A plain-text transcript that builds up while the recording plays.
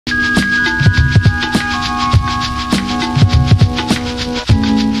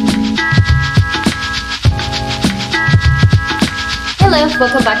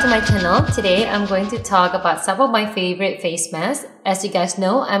welcome back to my channel. Today I'm going to talk about some of my favorite face masks. As you guys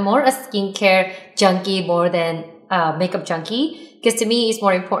know, I'm more a skincare junkie more than makeup junkie, because to me it's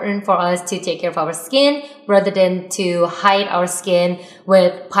more important for us to take care of our skin rather than to hide our skin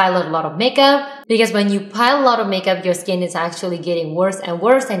with pile a lot of makeup. Because when you pile a lot of makeup, your skin is actually getting worse and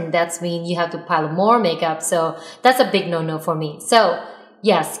worse, and that's mean you have to pile more makeup. So that's a big no-no for me. So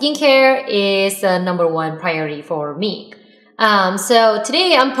yeah, skincare is the #1 priority for me. So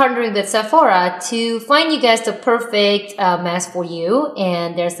today I'm partnering with Sephora to find you guys the perfect mask for you.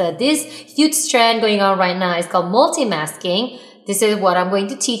 And there's this huge trend going on right now. It's called multimasking. This is what I'm going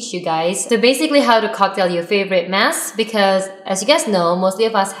to teach you guys. So basically how to cocktail your favorite mask, because as you guys know, mostly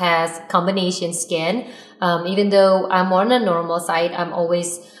of us has combination skin. Even though I'm more on the normal side, I'm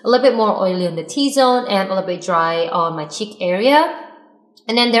always a little bit more oily on the T-zone and a little bit dry on my cheek area.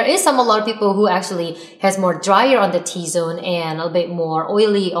 And then there is a lot of people who actually has more drier on the T-zone and a little bit more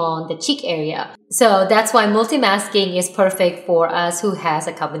oily on the cheek area. So that's why multimasking is perfect for us who has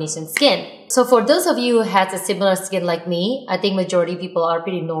a combination skin. So for those of you who has a similar skin like me, I think majority of people are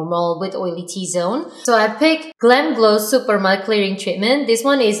pretty normal with oily T-zone. So I picked GlamGlow Supermud Clearing Treatment. This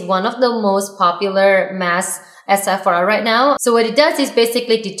one is one of the most popular masks at Sephora right now. So what it does is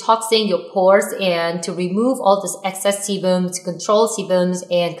basically detoxing your pores and to remove all this excess sebum, to control sebums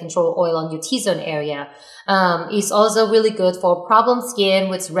and control oil on your T-zone area. It's also really good for problem skin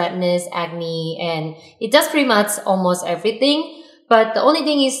with redness, acne, and it does pretty much almost everything. But the only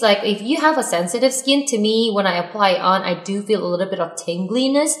thing is, like, if you have a sensitive skin, to me, when I apply it on, I do feel a little bit of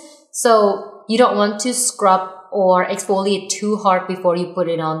tingliness. So you don't want to scrub or exfoliate too hard before you put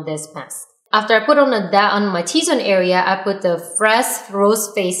it on this mask. After I put on that on my T-zone area, I put the Fresh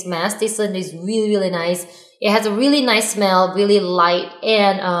Rose Face Mask. This one is really nice. It has a really nice smell, really light,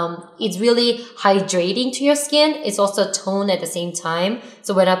 and it's really hydrating to your skin. It's also toned at the same time.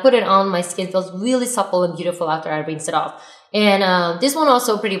 So when I put it on, my skin feels really supple and beautiful after I rinse it off. And this one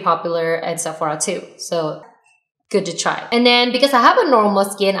also pretty popular at Sephora too. So good to try. And then because I have a normal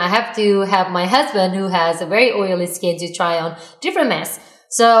skin, I have to have my husband who has a very oily skin to try on different masks.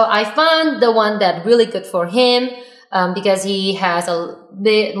 So I found the one that really good for him because he has a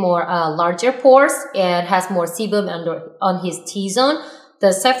bit more larger pores and has more sebum on his T-zone.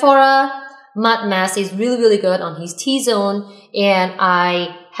 The Sephora Mud Mask is really good on his T-zone, and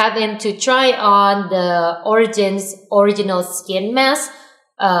I have him to try on the original skin mask,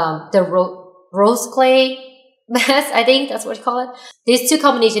 the rose clay mask, I think that's what you call it. These two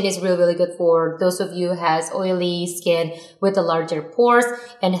combination is really good for those of you who has oily skin with the larger pores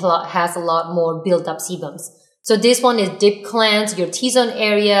and has a lot more built up sebums. So this one is deep cleanse your T-zone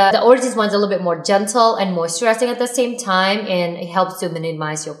area. The Origins one's a little bit more gentle and moisturizing at the same time, and it helps to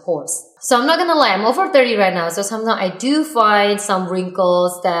minimize your pores. So I'm not gonna lie, I'm over 30 right now, so sometimes I do find some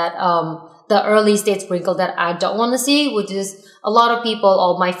wrinkles that the early stage wrinkle that I don't want to see, which is a lot of people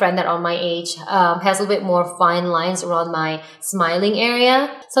or my friend that are my age has a little bit more fine lines around my smiling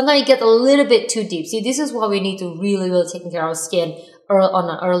area. Sometimes it gets a little bit too deep. See, this is why we need to really take care of our skin on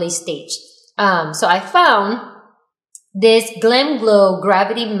an early stage. So I found this GlamGlow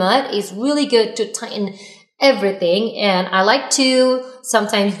Gravity Mud is really good to tighten everything, and I like to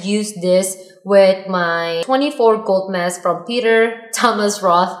sometimes use this with my 24 gold mask from Peter Thomas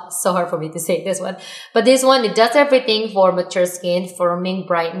Roth. So hard for me to say this one. But this one, it does everything for mature skin, firming,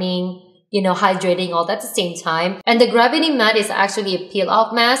 brightening, you know, hydrating, all that at the same time. And the Gravity Mud is actually a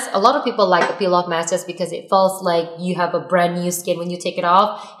peel-off mask. A lot of people like a peel-off mask just because it feels like you have a brand new skin when you take it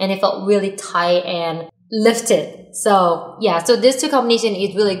off, and it felt really tight and lifted. So yeah, so this two combination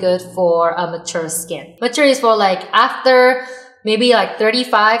is really good for a mature skin. Mature is for like after maybe like 30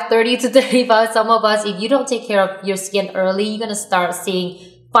 to 35. Some of us, if you don't take care of your skin early, you're gonna start seeing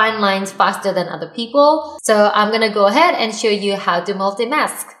fine lines faster than other people. So I'm gonna go ahead and show you how to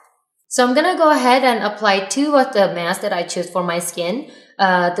multi-mask. So I'm gonna go ahead and apply 2 of the masks that I choose for my skin.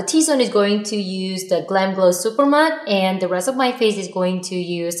 The T-zone is going to use the GlamGlow Supermud, and the rest of my face is going to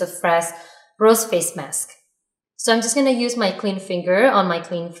use the Fresh Rose Face Mask. So I'm just gonna use my clean finger on my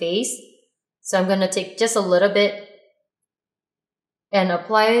clean face. So I'm gonna take just a little bit and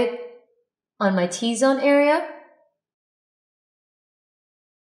apply it on my T-zone area.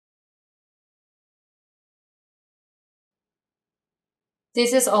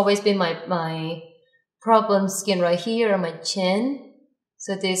 This has always been my problem skin right here on my chin.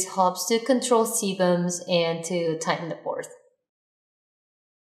 So this helps to control sebums and to tighten the pores.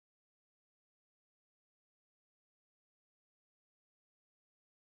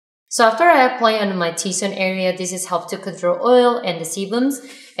 So after I apply on my T-zone area, this is helped to control oil and the sebums,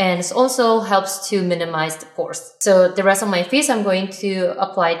 and it also helps to minimize the pores. So the rest of my face, I'm going to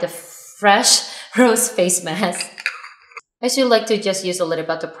apply the fresh rose face mask. I should like to just use a little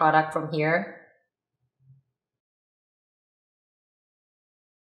bit of the product from here.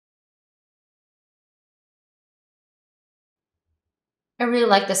 I really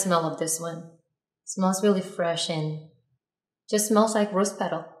like the smell of this one. It smells really fresh and just smells like rose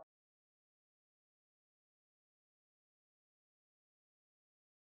petal.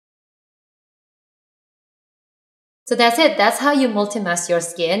 So that's it. That's how you multi-mask your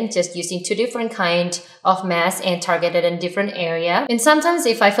skin, just using two different kinds of masks and targeted in different area. And sometimes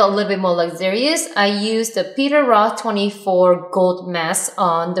if I feel a little bit more luxurious, I use the Peter Roth 24 Gold Mask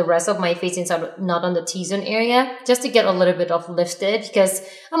on the rest of my face inside, not on the T-zone area, just to get a little bit of lifted because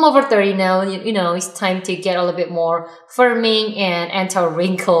I'm over 30 now. You know, it's time to get a little bit more firming and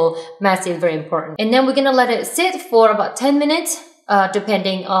anti-wrinkle mask is very important. And then we're gonna let it sit for about 10 minutes.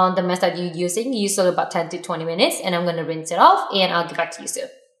 Depending on the mask that you're using, usually about 10 to 20 minutes, and I'm going to rinse it off and I'll get back to you soon.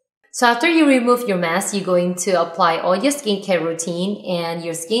 So after you remove your mask, you're going to apply all your skincare routine and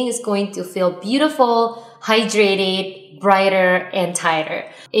your skin is going to feel beautiful, hydrated, brighter, and tighter.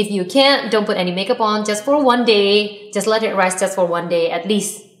 If you can't, don't put any makeup on just for one day. Just let it rest just for one day. At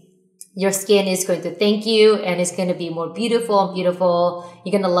least your skin is going to thank you and it's going to be more beautiful and beautiful.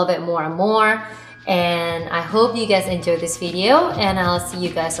 You're going to love it more and more. And I hope you guys enjoyed this video and I'll see you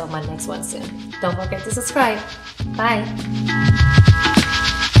guys on my next one soon. Don't forget to subscribe. Bye!